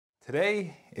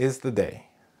Today is the day.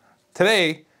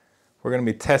 Today, we're going to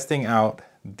be testing out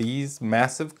these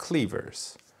massive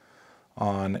cleavers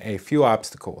on a few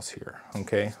obstacles here,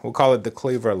 okay? We'll call it the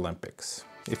Cleaver Olympics,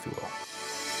 if you will.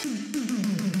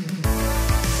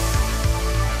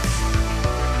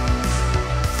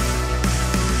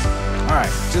 All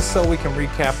right, just so we can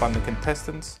recap on the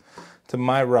contestants, to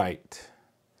my right,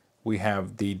 we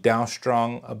have the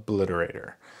Dalstrong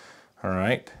Obliterator, all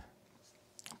right?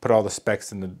 Put all the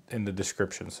specs in the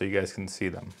description so you guys can see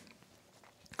them.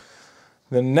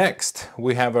 Then next,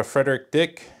 we have a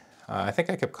F.Dick. I think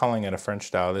I kept calling it a French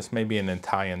style. This may be an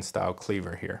Italian style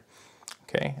cleaver here.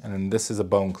 Okay, and then this is a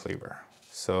bone cleaver.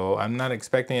 So I'm not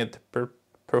expecting it to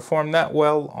perform that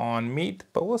well on meat,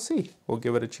 but we'll see. We'll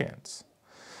give it a chance.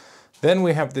 Then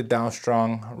we have the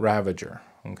Dalstrong Ravager.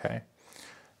 Okay,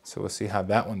 so we'll see how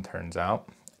that one turns out.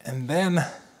 And then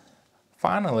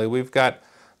finally, we've got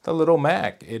the little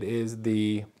Mac. It is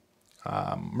the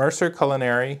Mercer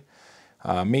Culinary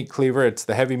meat cleaver. It's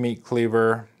the heavy meat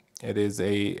cleaver. It is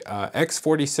a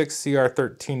X46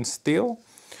 CR13 steel.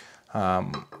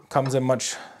 Comes in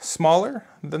much smaller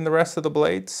than the rest of the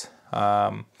blades.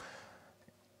 If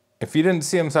you didn't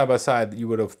see them side by side, you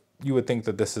would think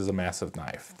that this is a massive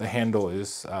knife. The handle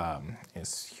is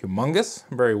humongous,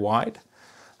 very wide.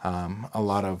 A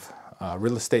lot of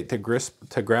real estate to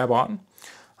grab on.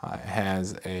 It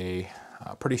has a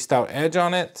pretty stout edge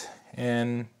on it,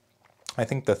 and I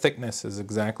think the thickness is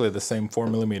exactly the same 4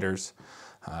 millimeters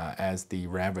as the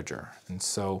Ravager. And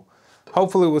so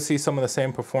hopefully we'll see some of the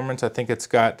same performance. I think it's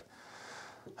got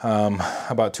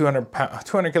about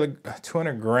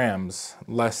 200 grams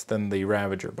less than the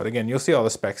Ravager. But again, you'll see all the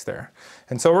specs there.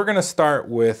 And so we're gonna start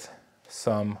with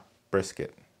some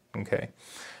brisket, okay?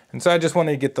 And so I just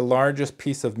wanted to get the largest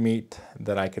piece of meat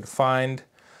that I could find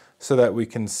so that we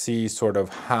can see sort of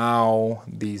how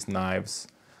these knives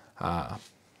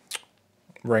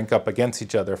rank up against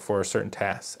each other for certain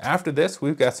tasks. After this,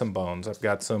 we've got some bones. I've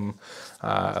got some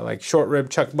like short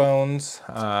rib chuck bones,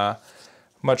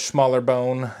 much smaller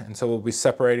bone, and so we'll be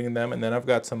separating them. And then I've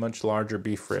got some much larger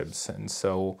beef ribs. And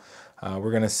so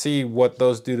we're gonna see what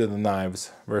those do to the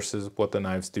knives versus what the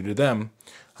knives do to them.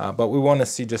 But we wanna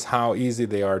see just how easy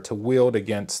they are to wield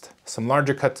against some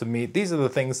larger cuts of meat. These are the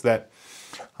things that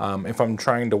if I'm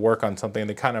trying to work on something,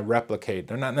 they kind of replicate.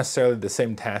 They're not necessarily the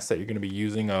same tasks that you're going to be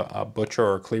using a butcher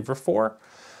or a cleaver for,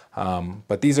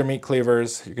 but these are meat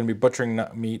cleavers. You're going to be butchering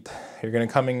meat. You're going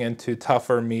to coming into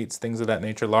tougher meats, things of that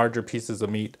nature, larger pieces of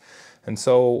meat. And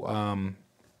so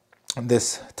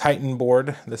this Titan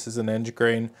board, this is an edge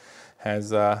grain,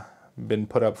 has been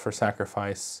put up for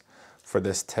sacrifice for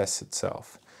this test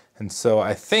itself. And so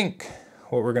I think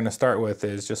what we're gonna start with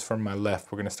is just from my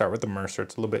left, we're gonna start with the Mercer.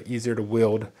 It's a little bit easier to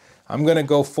wield. I'm gonna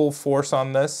go full force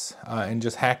on this and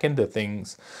just hack into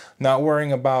things, not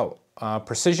worrying about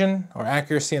precision or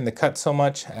accuracy in the cut so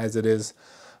much as it is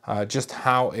just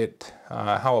how it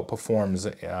performs.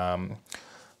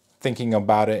 Thinking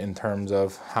about it in terms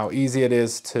of how easy it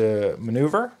is to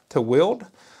maneuver, to wield,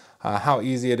 how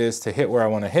easy it is to hit where I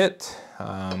wanna hit,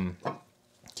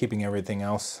 keeping everything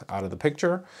else out of the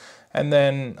picture. And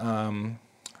then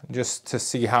just to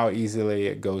see how easily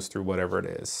it goes through whatever it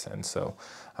is. And so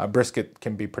brisket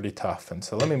can be pretty tough. And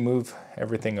so let me move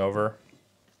everything over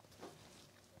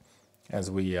as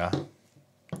we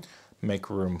make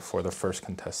room for the first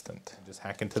contestant. Just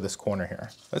hack into this corner here.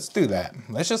 Let's do that.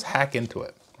 Let's just hack into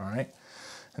it, all right?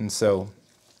 And so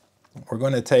we're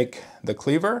going to take the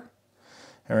cleaver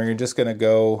and we're just going to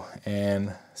go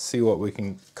and see what we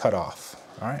can cut off,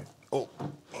 all right? Oh,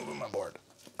 moving my board.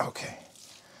 Okay,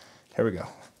 here we go.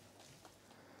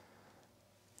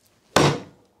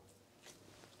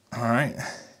 All right,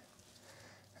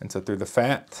 and so through the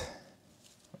fat,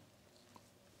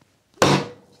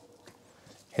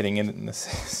 hitting it in the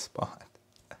same spot.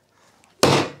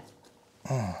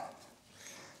 Oh,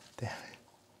 damn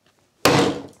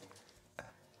it.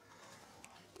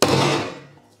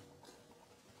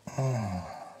 Oh,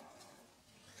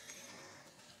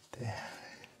 damn it.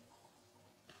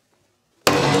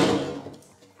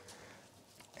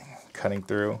 Cutting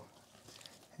through,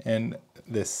 and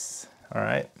this, all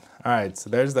right, so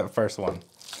there's that first one.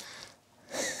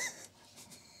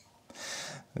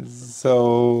 This is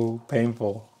so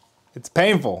painful. It's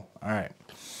painful. All right,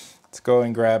 let's go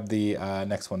and grab the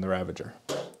next one, the Ravager.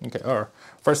 Okay, or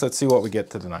first let's see what we get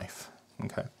to the knife.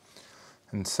 Okay,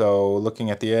 and so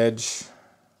looking at the edge,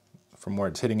 from where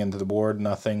it's hitting into the board,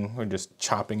 nothing. We're just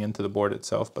chopping into the board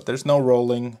itself, but there's no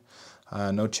rolling,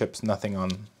 no chips, nothing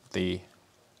on the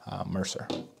Mercer.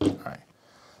 All right,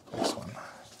 next one,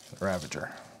 the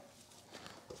Ravager.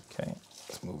 Okay,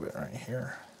 let's move it right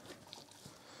here.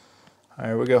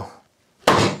 Here we go.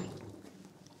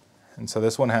 And so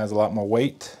this one has a lot more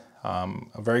weight, a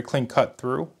very clean cut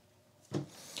through.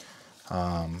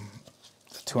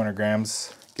 200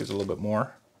 grams gives a little bit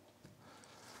more.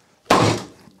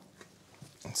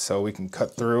 So we can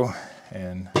cut through,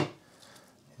 and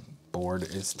board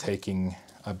is taking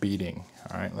a beating.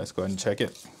 All right, let's go ahead and check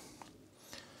it.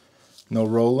 No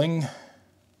rolling,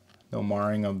 no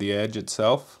marring of the edge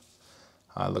itself.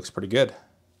 Looks pretty good.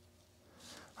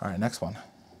 All right, next one.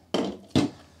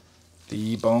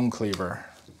 The bone cleaver.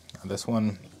 Now this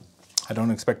one, I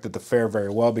don't expect it to fare very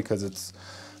well because it's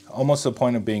almost to the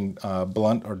point of being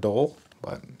blunt or dull,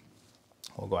 but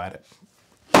we'll go at it.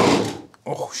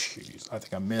 Oh, jeez, I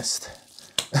think I missed.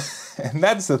 And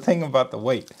that's the thing about the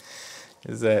weight,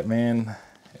 is that, man,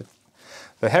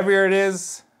 the heavier it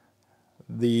is,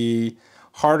 the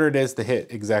harder it is to hit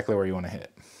exactly where you want to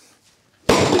hit.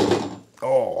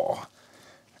 Oh,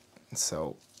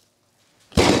 so,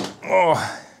 trying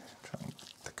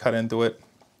to cut into it.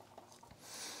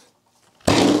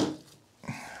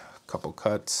 Couple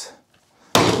cuts,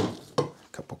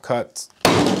 couple cuts,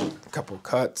 couple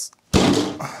cuts,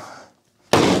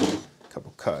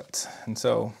 couple cuts. And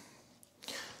so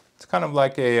it's kind of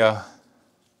like a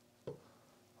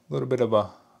little bit of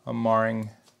a marring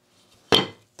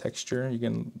texture. You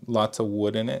get lots of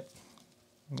wood in it,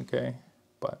 okay?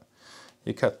 But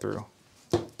you cut through.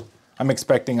 I'm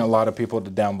expecting a lot of people to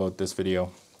downvote this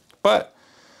video, but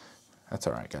that's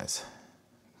all right, guys,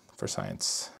 for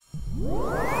science.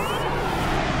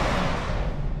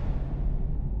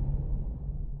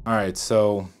 All right,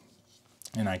 so,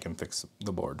 and I can fix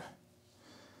the board.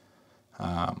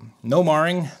 No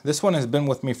marring. This one has been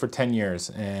with me for 10 years,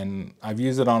 and I've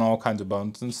used it on all kinds of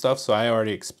bones and stuff, so I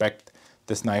already expect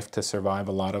this knife to survive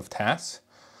a lot of tasks,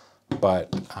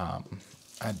 but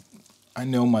I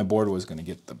know my board was going to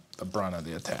get the brunt of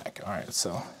the attack. All right,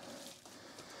 so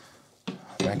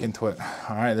back into it.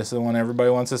 All right, this is the one everybody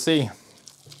wants to see.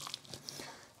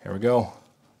 Here we go.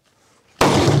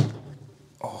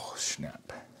 Oh,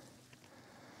 snap.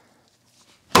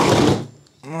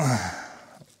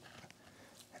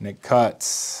 And it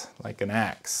cuts like an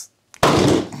axe.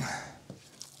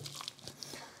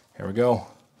 Here we go.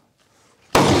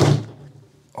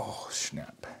 Oh,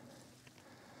 snap.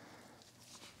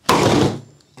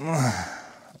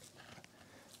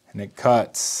 And it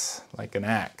cuts like an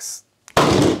axe.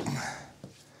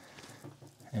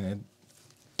 And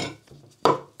it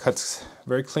cuts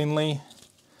very cleanly.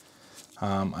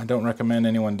 I don't recommend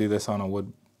anyone do this on a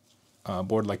wood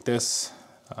board like this.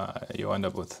 You'll end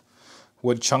up with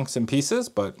wood chunks and pieces,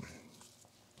 but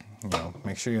you know,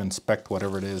 make sure you inspect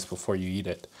whatever it is before you eat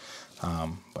it.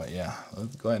 But yeah,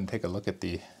 let's go ahead and take a look at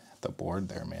the board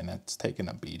there, man. It's taking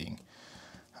a beating.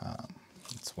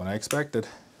 That's what I expected.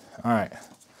 All right,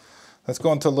 let's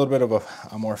go into a little bit of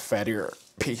a more fattier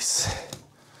piece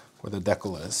where the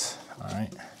decal is. All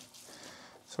right.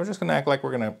 So we're just gonna act like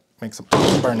we're gonna make some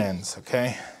burn ends,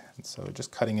 okay? And so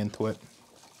just cutting into it.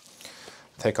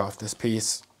 Take off this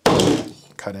piece,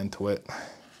 cut into it,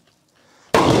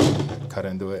 cut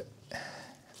into it.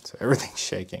 So everything's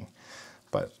shaking.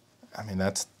 But I mean,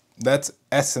 that's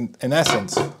in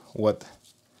essence what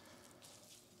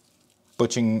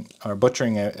butchering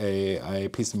a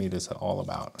piece of meat is all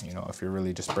about, you know, if you're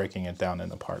really just breaking it down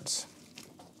into parts.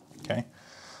 Okay?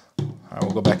 All right,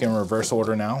 we'll go back in reverse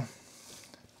order now.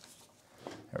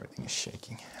 Everything is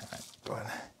shaking. All right, go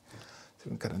ahead. So we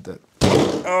can cut into it.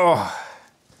 Oh!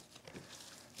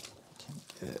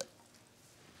 Can't get it.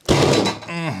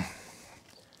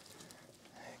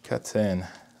 It cuts in,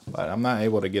 but I'm not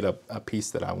able to get a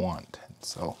piece that I want.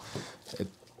 So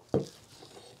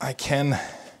I can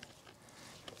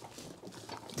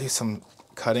do some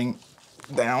cutting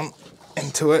down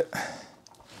into it.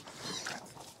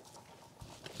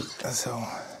 So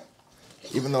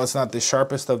even though it's not the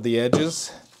sharpest of the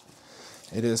edges,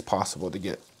 it is possible to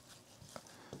get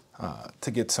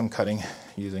some cutting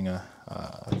using a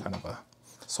kind of a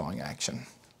sawing action.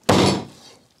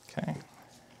 Okay,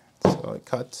 so it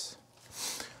cuts.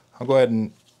 I'll go ahead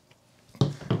and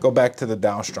go back to the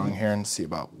Dalstrong here and see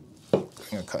about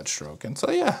doing a cut stroke. And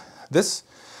so yeah, this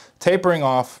tapering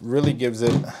off really gives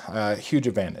it a huge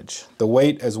advantage. The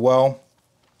weight as well,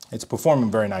 it's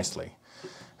performing very nicely.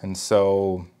 And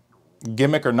so,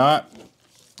 gimmick or not,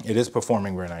 it is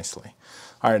performing very nicely.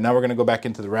 All right, now we're gonna go back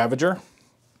into the Ravager.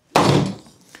 And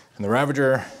the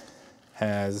Ravager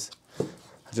has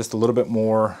just a little bit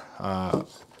more,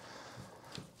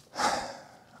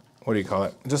 what do you call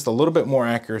it? Just a little bit more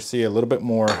accuracy, a little bit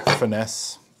more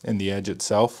finesse in the edge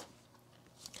itself.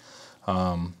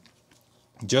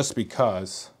 Just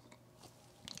because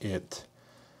it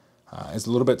is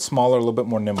a little bit smaller, a little bit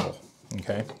more nimble,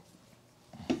 okay?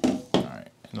 All right,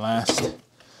 and last,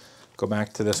 go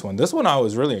back to this one. This one I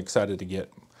was really excited to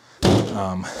get.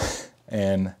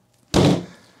 And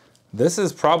this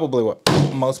is probably what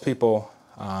most people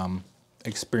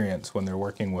experience when they're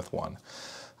working with one.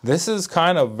 This is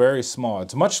kind of very small.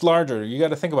 It's much larger. You got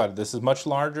to think about it. This is much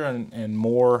larger and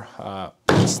more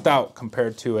stout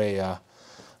compared to a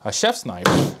chef's knife,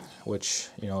 which,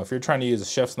 you know, if you're trying to use a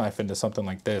chef's knife into something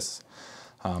like this,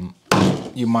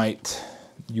 you might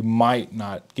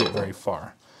not get very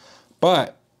far.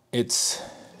 But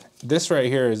this right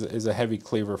here is a heavy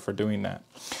cleaver for doing that.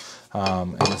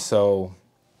 And so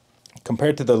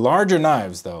compared to the larger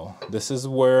knives though, this is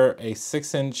where a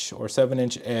 6-inch or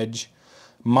 7-inch edge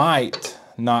might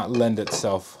not lend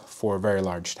itself for a very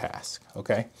large task,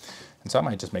 okay? And so I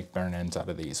might just make burn ends out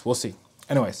of these. We'll see.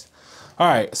 Anyways, all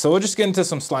right, so we'll just get into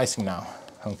some slicing now,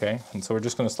 okay? And so we're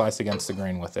just gonna slice against the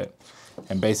grain with it.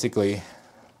 And basically,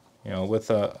 you know, with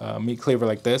a meat cleaver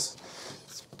like this,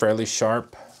 it's fairly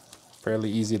sharp, fairly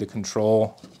easy to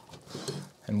control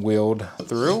and wield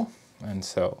through. And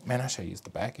so, man, I should use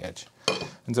the back edge.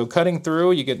 And so cutting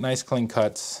through, you get nice clean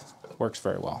cuts, works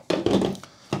very well.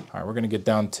 All right, we're gonna get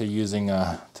down to using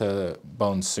to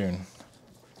bones soon.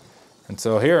 And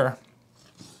so here,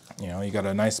 you know, you got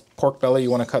a nice pork belly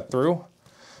you wanna cut through.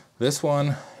 This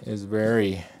one is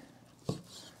very,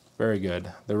 very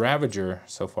good. The Ravager,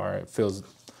 so far, it feels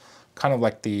kind of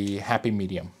like the happy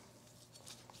medium,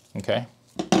 okay?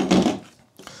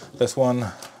 This one,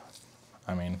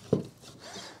 I mean,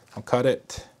 I'll cut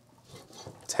it.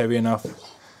 It's heavy enough.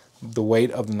 The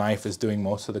weight of the knife is doing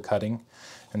most of the cutting.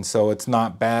 And so it's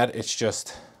not bad. It's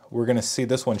just, we're gonna see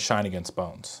this one shine against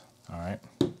bones, all right?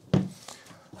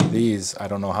 These, I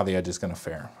don't know how the edge is gonna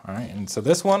fare, all right? And so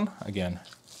this one, again,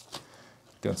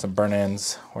 doing some burn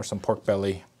ends or some pork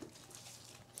belly,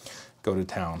 go to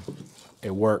town.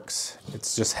 It works.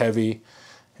 It's just heavy,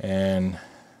 and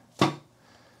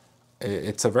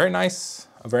it's a very nice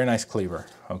cleaver,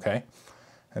 okay?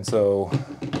 And so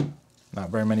not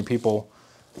very many people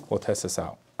will test this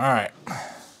out. All right,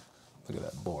 look at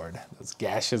that board. Those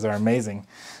gashes are amazing.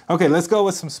 Okay, let's go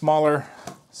with some smaller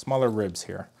ribs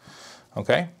here,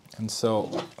 okay? And so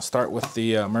I'll start with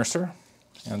the Mercer.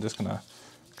 And I'm just gonna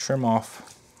trim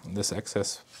off this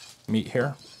excess meat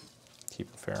here,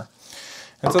 keep it fair.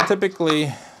 And so typically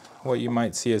what you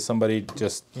might see is somebody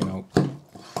just, you know,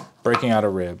 breaking out a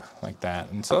rib like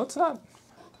that. And so it's not,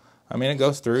 I mean, it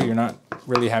goes through. You're not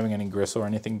really having any gristle or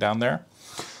anything down there.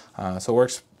 So it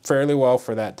works fairly well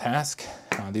for that task.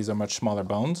 These are much smaller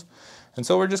bones. And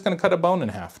so we're just gonna cut a bone in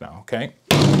half now, okay?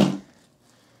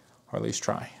 Or at least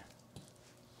try.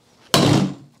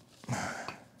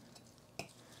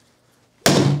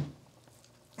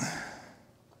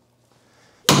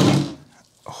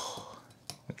 Oh,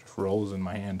 it just rolls in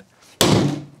my hand.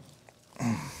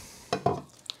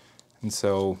 And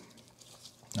so,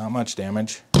 not much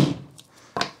damage.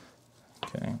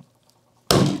 Okay.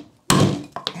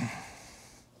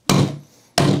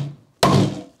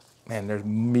 Man, there's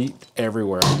meat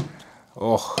everywhere.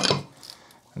 Oh.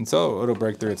 And so it'll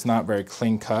break through. It's not very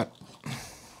clean cut.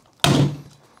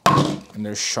 And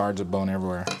there's shards of bone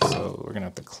everywhere. So we're gonna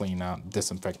have to clean out,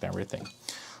 disinfect everything.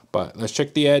 But let's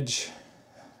check the edge.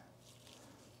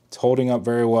 It's holding up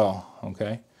very well,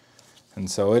 okay?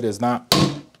 And so it is not,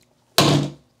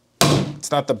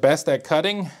 it's not the best at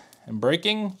cutting and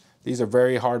breaking. These are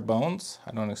very hard bones.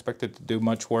 I don't expect it to do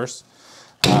much worse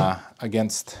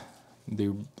against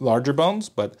the larger bones,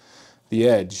 but the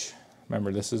edge,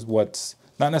 remember, this is what's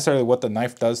not necessarily what the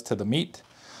knife does to the meat,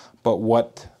 but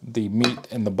what the meat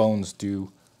and the bones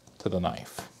do to the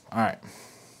knife. All right,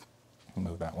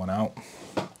 move that one out.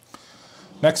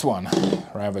 Next one,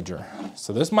 Ravager.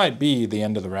 So this might be the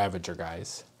end of the Ravager,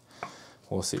 guys.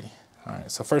 We'll see. All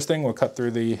right, so first thing, we'll cut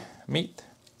through the meat,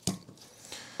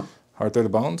 or through the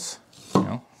bones, you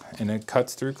know, and it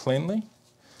cuts through cleanly.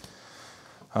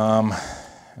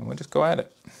 And we'll just go at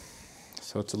it.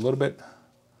 So it's a little bit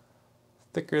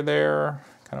thicker there,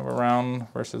 kind of a round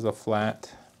versus a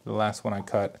flat. The last one I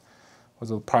cut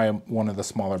was probably one of the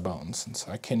smaller bones. And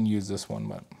so I can use this one,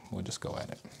 but we'll just go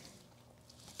at it.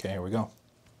 Okay, here we go.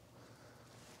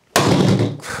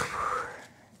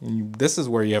 This is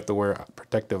where you have to wear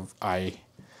protective eye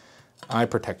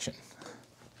protection.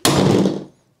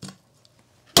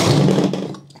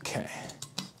 Okay.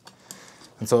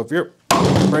 And so if you're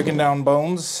breaking down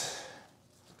bones,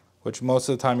 which most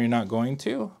of the time you're not going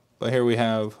to, but here we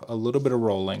have a little bit of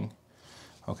rolling.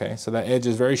 Okay, so that edge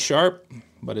is very sharp,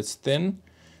 but it's thin.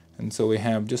 And so we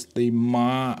have just the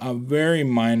a very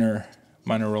minor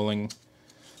rolling.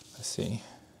 Let's see.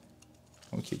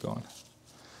 We'll keep going.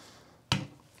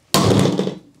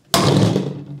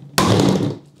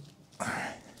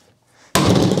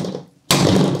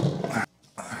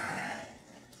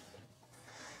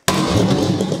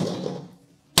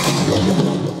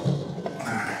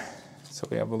 So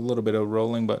we have a little bit of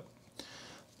rolling, but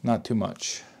not too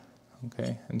much.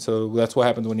 Okay, and so that's what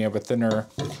happens when you have a thinner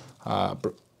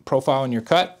profile in your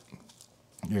cut.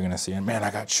 You're gonna see, and man,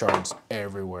 I got shards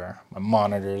everywhere. My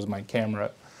monitors, my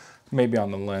camera, maybe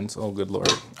on the lens. Oh, good Lord.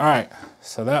 All right,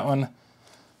 so that one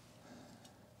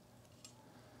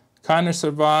kind of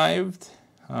survived.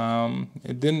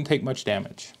 It didn't take much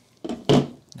damage.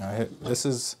 This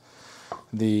is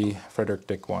the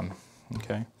F.Dick one,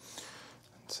 okay?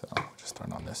 So just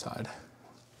turn on this side.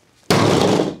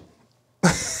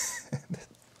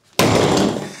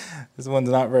 This one's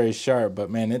not very sharp, but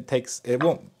man,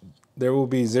 there will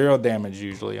be 0 damage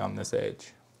usually on this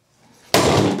edge.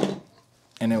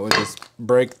 And it will just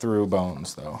break through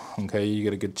bones though, okay? You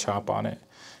get a good chop on it,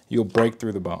 you'll break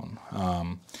through the bone.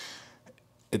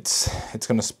 It's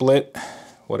gonna split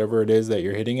whatever it is that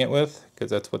you're hitting it with,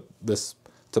 because that's what it's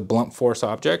a blunt force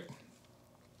object,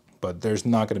 but there's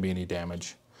not gonna be any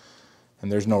damage.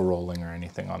 And there's no rolling or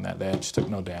anything on that. The edge took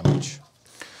no damage.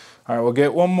 All right, we'll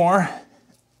get one more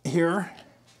here.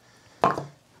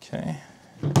 Okay,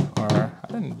 or I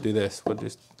didn't do this. We'll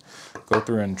just go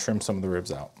through and trim some of the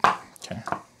ribs out. Okay.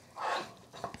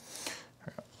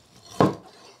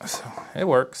 So it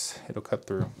works. It'll cut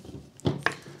through. All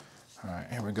right,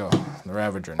 here we go. The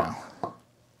Ravager now.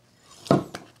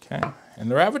 Okay, and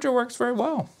the Ravager works very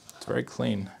well. It's very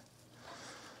clean.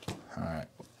 All right,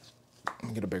 let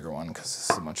me get a bigger one because this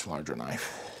is a much larger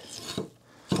knife.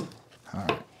 All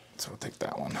right, so we'll take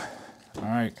that one. All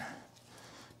right,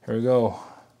 here we go.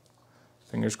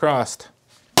 Fingers crossed.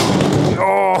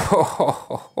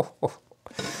 Oh,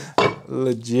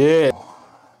 legit.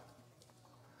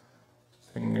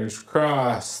 Fingers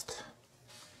crossed.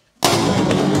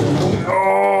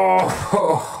 Oh,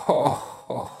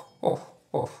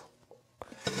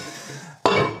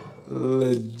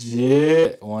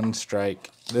 legit. One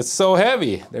strike. It's so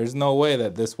heavy. There's no way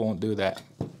that this won't do that.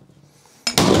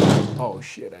 Oh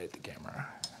shit, I hit the camera.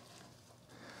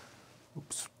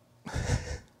 Oops.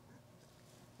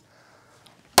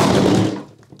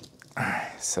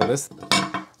 Alright, so this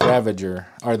Ravager,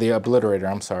 or the Obliterator,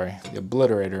 I'm sorry. The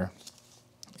Obliterator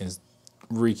is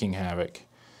wreaking havoc.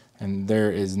 And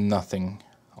there is nothing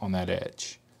on that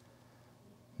edge.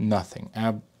 Nothing.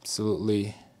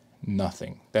 Absolutely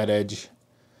nothing. That edge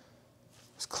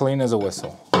is clean as a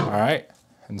whistle. Alright?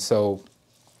 And so,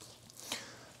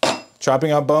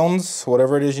 chopping out bones,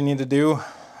 whatever it is you need to do,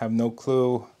 I have no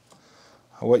clue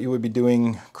what you would be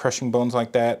doing crushing bones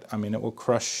like that. I mean, it will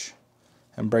crush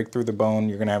and break through the bone.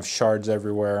 You're gonna have shards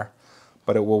everywhere,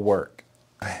 but it will work.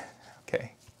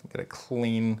 Okay, get a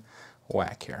clean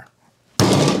whack here.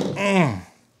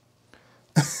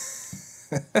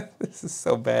 This is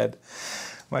so bad.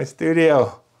 My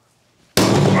studio.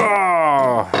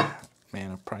 Oh,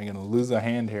 man, I'm probably gonna lose a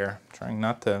hand here. I'm trying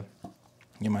not to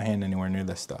get my hand anywhere near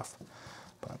this stuff.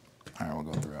 But, all right, we'll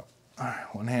go through it. All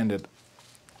right, one-handed.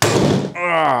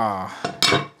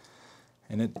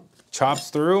 And it chops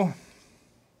through.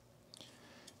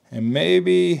 And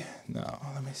maybe, no,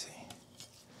 let me see.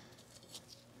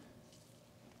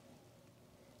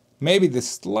 Maybe the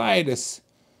slightest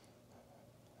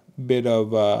bit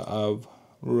of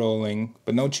rolling,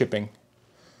 but no chipping.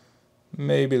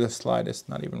 Maybe the slightest,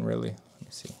 not even really. Let me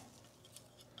see.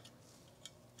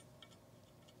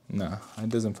 No, it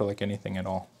doesn't feel like anything at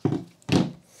all.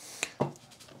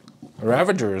 The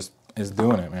Ravager is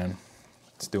doing it, man.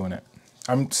 It's doing it.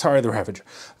 I'm sorry, the Ravager.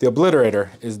 The Obliterator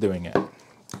is doing it.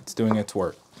 It's doing its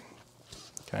work.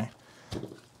 Okay.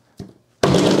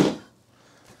 All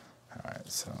right,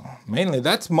 so mainly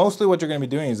that's mostly what you're going to be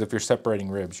doing is if you're separating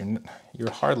ribs.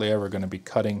 You're hardly ever going to be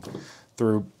cutting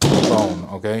through bone,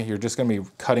 okay? You're just going to be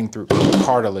cutting through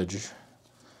cartilage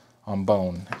on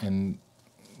bone. And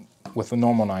with a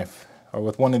normal knife, or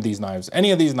with one of these knives,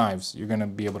 any of these knives, you're going to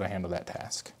be able to handle that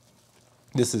task.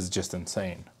 This is just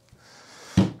insane.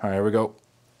 All right, here we go.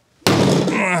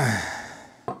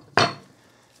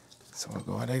 So we'll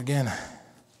go at it again.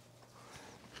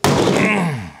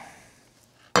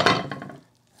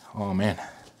 Oh man,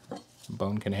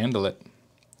 bone can handle it.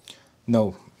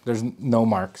 No, there's no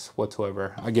marks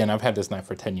whatsoever. Again, I've had this knife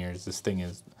for 10 years. This thing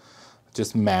is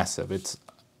just massive.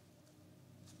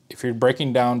 If you're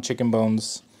breaking down chicken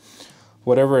bones,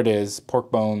 whatever it is,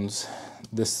 pork bones,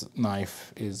 this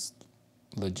knife is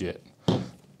legit.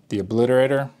 The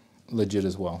Obliterator, legit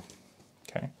as well.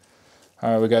 Okay.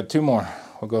 All right, we got two more.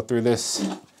 We'll go through this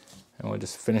and we'll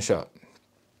just finish up.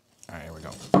 right, here we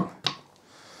go.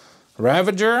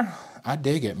 Ravager, I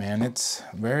dig it, man. It's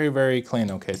very, very clean.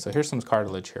 Okay, so here's some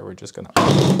cartilage here. We're just gonna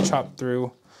chop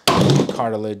through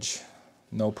cartilage,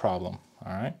 no problem,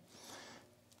 all right?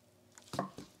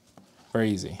 Very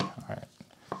easy, all right.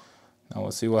 Now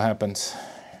we'll see what happens.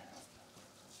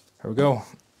 Here we go.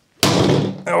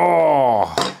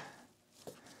 Oh!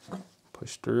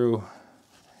 Push through. All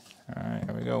right,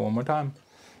 here we go, one more time.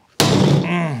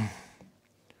 One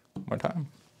more time.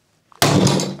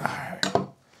 All right,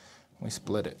 we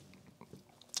split it.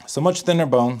 So much thinner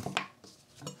bone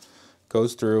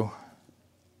goes through,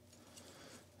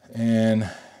 and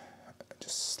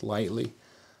just slightly,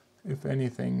 if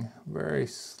anything, very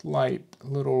slight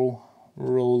little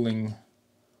rolling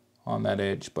on that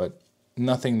edge, but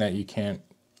nothing that you can't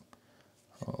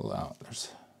roll out. There's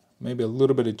maybe a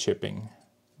little bit of chipping.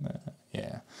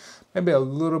 Yeah, maybe a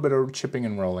little bit of chipping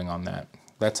and rolling on that.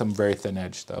 That's a very thin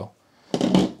edge though,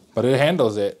 but it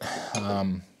handles it.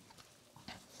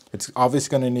 It's obviously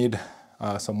going to need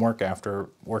some work after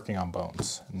working on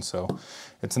bones, and so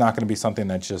it's not going to be something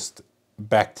that's just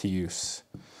back to use.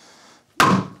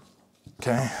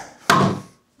 Okay.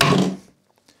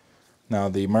 Now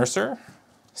the Mercer,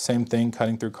 same thing,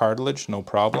 cutting through cartilage, no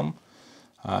problem.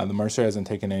 The Mercer hasn't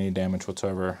taken any damage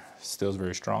whatsoever, still is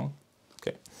very strong.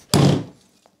 Okay.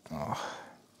 Oh.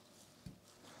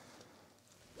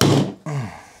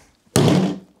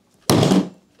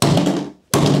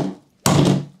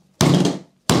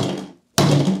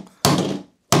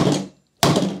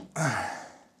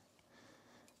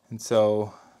 And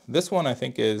so this one I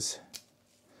think is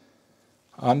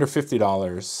under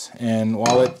 $50, and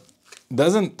while it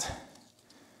doesn't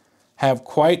have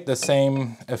quite the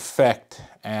same effect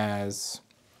as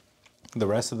the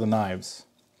rest of the knives,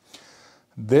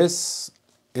 this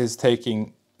is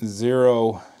taking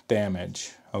 0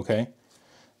 damage, okay?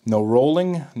 No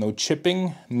rolling, no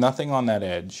chipping, nothing on that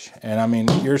edge. And I mean,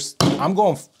 I'm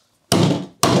going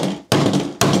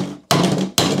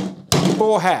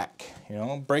full hack, you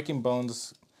know, breaking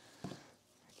bones,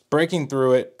 breaking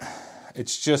through it.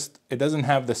 It's just, it doesn't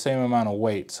have the same amount of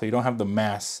weight, so you don't have the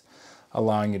mass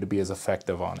allowing you to be as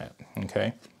effective on it,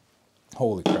 okay?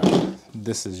 Holy crap,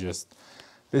 this is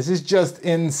just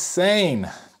insane.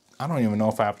 I don't even know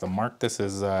if I have to mark this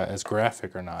as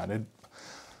graphic or not.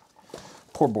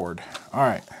 Poor board. All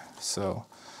right, so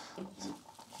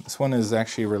this one is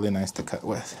actually really nice to cut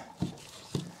with.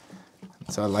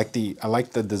 So I like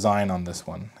the design on this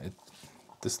one.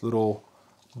 This little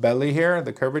belly here,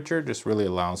 the curvature, just really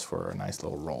allows for a nice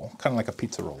little roll, kind of like a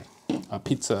pizza roll, a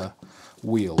pizza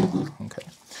wheel. Okay,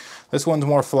 this one's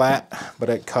more flat, but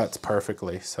it cuts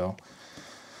perfectly. So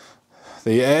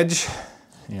the edge,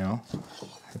 you know,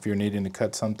 if you're needing to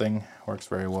cut something, works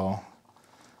very well.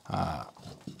 I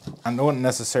don't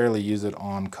necessarily use it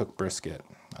on cooked brisket.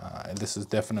 This is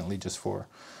definitely just for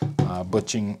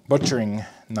butchering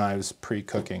knives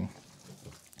pre-cooking,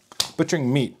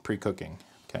 butchering meat pre-cooking.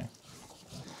 Okay,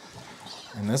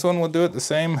 and this one will do it the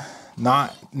same.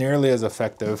 Not nearly as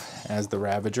effective as the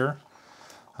Ravager,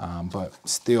 but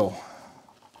still,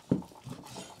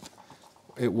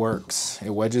 it works.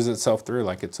 It wedges itself through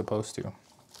like it's supposed to.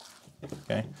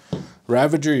 Okay,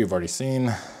 Ravager you've already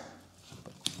seen.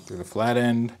 Through the flat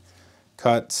end,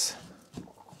 cuts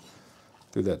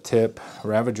through that tip.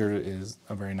 Ravager is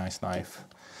a very nice knife.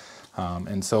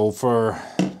 And so for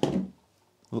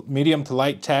medium to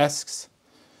light tasks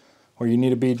where you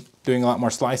need to be doing a lot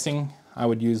more slicing, I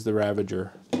would use the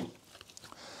Ravager.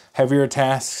 Heavier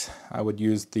tasks, I would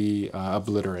use the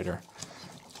Obliterator.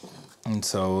 And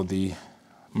so the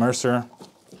Mercer,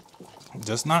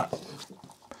 just not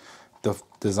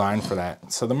designed for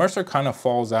that. So the Mercer kind of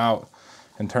falls out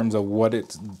in terms of what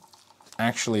it's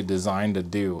actually designed to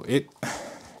do. It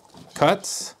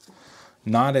cuts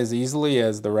not as easily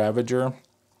as the Ravager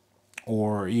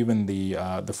or even the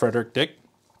F.Dick,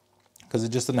 because it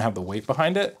just doesn't have the weight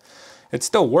behind it. It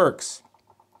still works,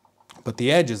 but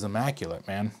the edge is immaculate,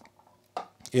 man.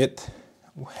 It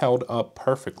held up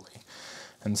perfectly.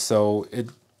 And so it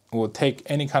will take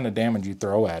any kind of damage you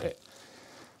throw at it.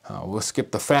 We'll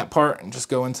skip the fat part and just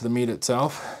go into the meat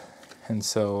itself. And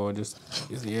so just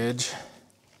use the edge,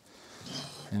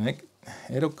 and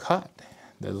it'll cut.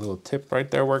 The little tip right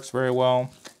there works very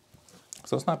well.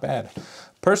 So it's not bad.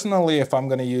 Personally, if I'm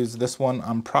gonna use this one,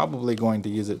 I'm probably going to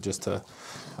use it just to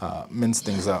mince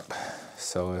things up.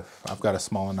 So if I've got a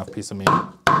small enough piece of meat,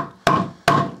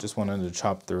 just wanted to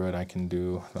chop through it, I can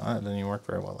do, it doesn't even work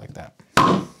very well like that.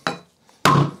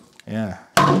 Yeah.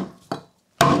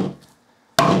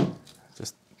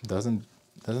 Just doesn't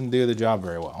do the job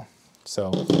very well.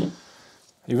 So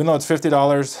even though it's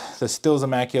 $50, the still's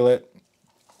immaculate.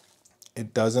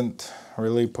 it doesn't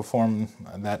really perform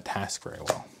that task very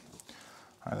well.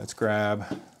 All right, let's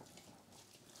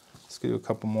do a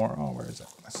couple more. Oh, where is it?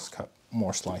 Let's just cut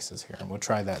more slices here, and we'll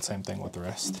try that same thing with the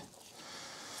rest.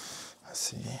 Let's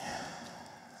see.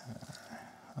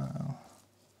 I'll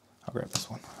grab this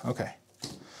one. Okay.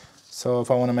 So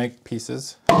if I want to make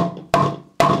pieces, you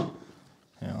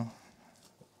know,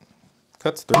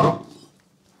 cuts through.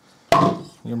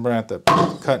 You don't have to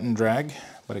cut and drag,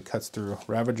 but it cuts through.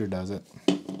 Ravager does it.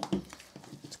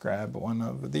 Let's grab one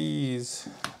of these.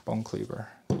 Bone Cleaver.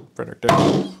 F.Dick.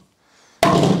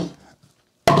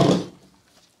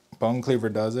 Bone Cleaver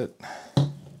does it.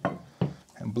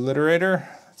 Obliterator.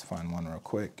 Let's find one real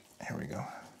quick. Here we go.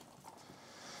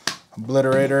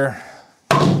 Obliterator.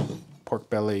 Pork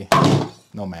belly.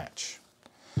 No match.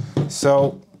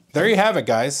 So there you have it,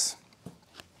 guys.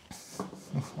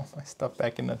 My stuff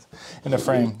back in the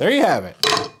frame. There you have it.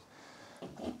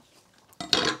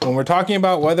 When we're talking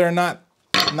about whether or not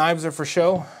knives are for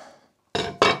show, all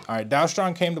right,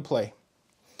 Dalstrong came to play.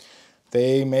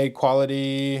 They made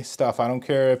quality stuff. I don't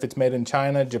care if it's made in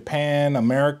China, Japan,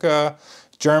 America,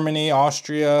 Germany,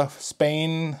 Austria,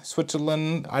 Spain,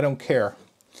 Switzerland. I don't care.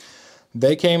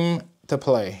 They came to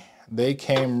play. They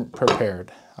came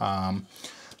prepared.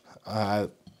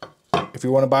 If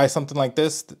you want to buy something like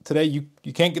this today, you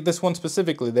can't get this one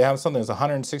specifically. They have something that's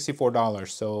 $164,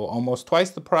 so almost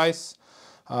twice the price,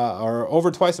 or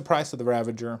over twice the price of the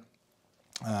Ravager,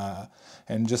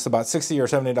 and just about $60 or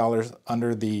 $70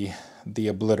 under the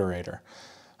Obliterator.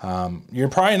 You're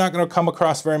probably not going to come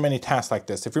across very many tasks like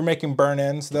this. If you're making burn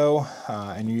ends though,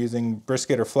 and you're using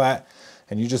brisket or flat,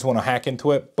 and you just want to hack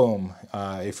into it, boom.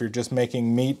 If you're just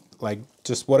making meat, like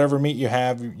just whatever meat you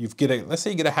have, let's say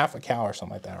you get a half a cow or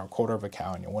something like that, or a quarter of a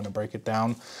cow, and you want to break it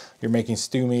down, you're making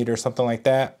stew meat or something like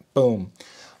that, boom.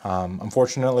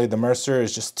 Unfortunately, the Mercer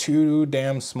is just too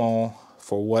damn small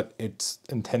for what it's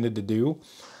intended to do.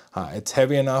 It's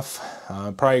heavy enough,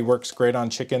 probably works great on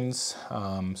chickens.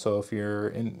 So if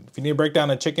you need to break down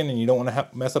a chicken and you don't want to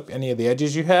mess up any of the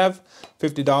edges you have,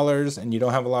 $50, and you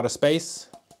don't have a lot of space,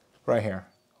 right here,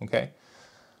 okay?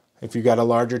 If you got a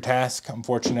larger task,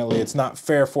 unfortunately, it's not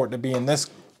fair for it to be in this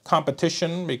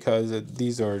competition because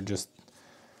these are just,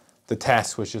 the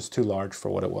task was just too large for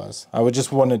what it was. I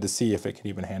just wanted to see if it could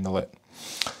even handle it.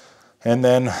 And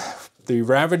then the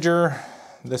Ravager,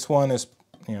 this one is,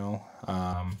 you know,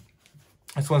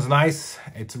 this one's nice.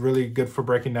 It's really good for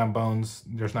breaking down bones.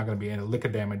 There's not going to be any lick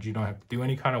of damage. You don't have to do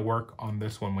any kind of work on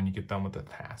this one when you get done with the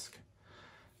task.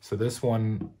 So this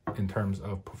one, in terms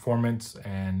of performance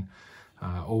and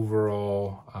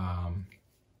overall,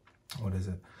 what is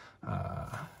it?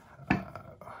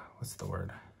 What's the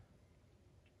word?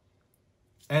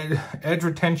 Edge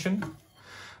retention,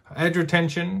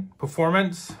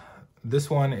 performance.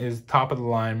 This one is top of the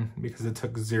line because it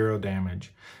took 0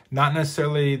 damage. Not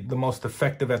necessarily the most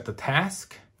effective at the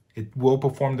task. It will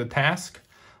perform the task.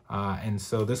 And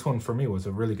so this one for me was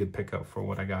a really good pickup for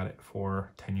what I got it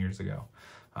for 10 years ago.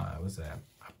 It was a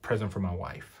present for my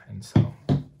wife. And so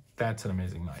that's an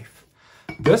amazing knife.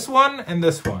 This one and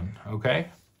this one, okay?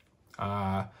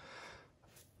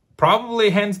 Probably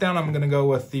hands down, I'm gonna go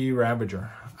with the Ravager.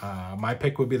 My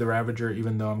pick would be the Ravager,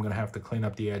 even though I'm gonna have to clean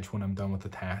up the edge when I'm done with the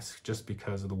task, just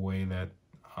because of the way that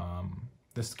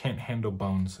this can't handle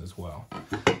bones as well.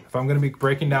 If I'm gonna be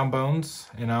breaking down bones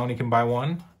and I only can buy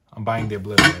one, I'm buying the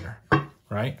Obliterator,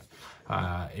 right?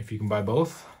 If you can buy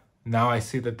both, now I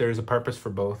see that there's a purpose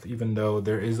for both, even though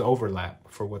there is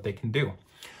overlap for what they can do.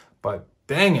 But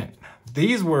dang it,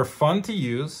 these were fun to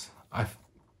use. I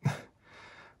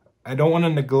don't want to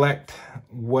neglect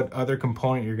what other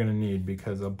component you're going to need,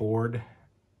 because a board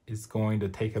is going to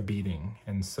take a beating.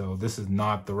 And so this is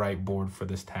not the right board for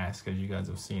this task, as you guys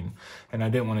have seen. And I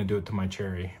didn't want to do it to my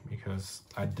cherry because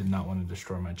I did not want to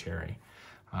destroy my cherry.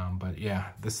 But yeah,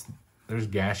 there's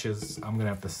gashes. I'm going to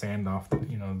have to sand off,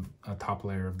 a top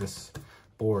layer of this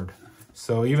board.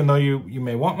 So even though you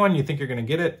may want one, you think you're going to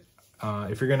get it.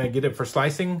 If you're going to get it for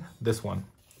slicing, this one,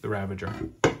 the Ravager,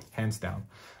 hands down.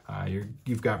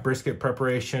 You've got brisket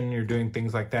preparation, you're doing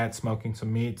things like that, smoking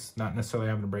some meats, not necessarily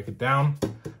having to break it down.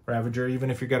 Ravager, even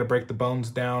if you got to break the bones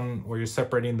down where you're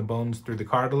separating the bones through the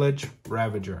cartilage,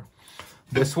 Ravager.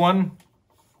 This one,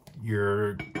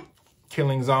 you're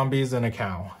killing zombies and a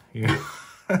cow.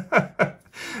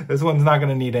 This one's not going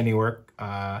to need any work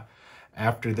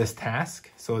after this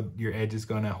task, so your edge is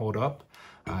going to hold up.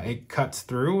 It cuts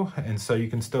through, and so you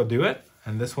can still do it.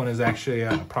 And this one is actually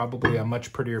probably a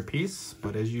much prettier piece,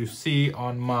 but as you see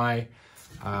on my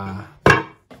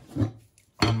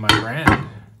brand,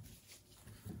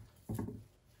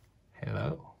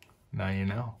 hello, now you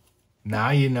know.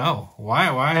 Now you know why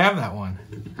I have that one.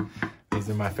 These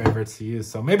are my favorites to use.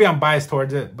 So maybe I'm biased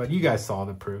towards it, but you guys saw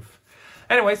the proof.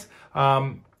 Anyways,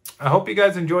 I hope you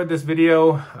guys enjoyed this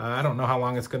video. I don't know how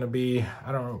long it's going to be.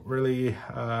 I don't really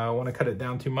want to cut it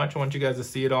down too much. I want you guys to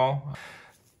see it all.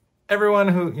 Everyone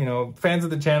who, you know, fans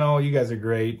of the channel, you guys are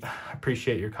great. I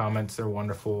appreciate your comments. They're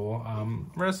wonderful.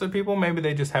 The rest of the people, maybe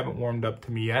they just haven't warmed up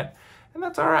to me yet. And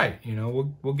that's all right. You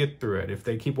know, we'll get through it. If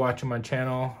they keep watching my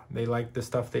channel, they like the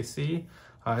stuff they see,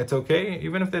 it's okay.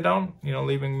 Even if they don't, you know,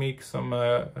 leaving me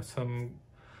some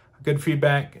good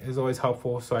feedback is always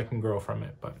helpful so I can grow from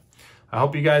it. But I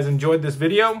hope you guys enjoyed this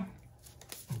video.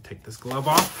 Take this glove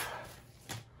off.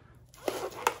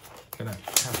 Gonna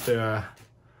have to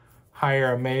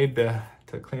hire a maid to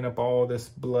clean up all this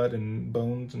blood and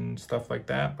bones and stuff like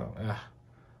that, but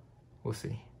we'll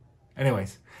see.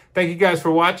 Anyways, thank you guys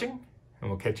for watching, and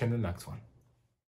we'll catch you in the next one.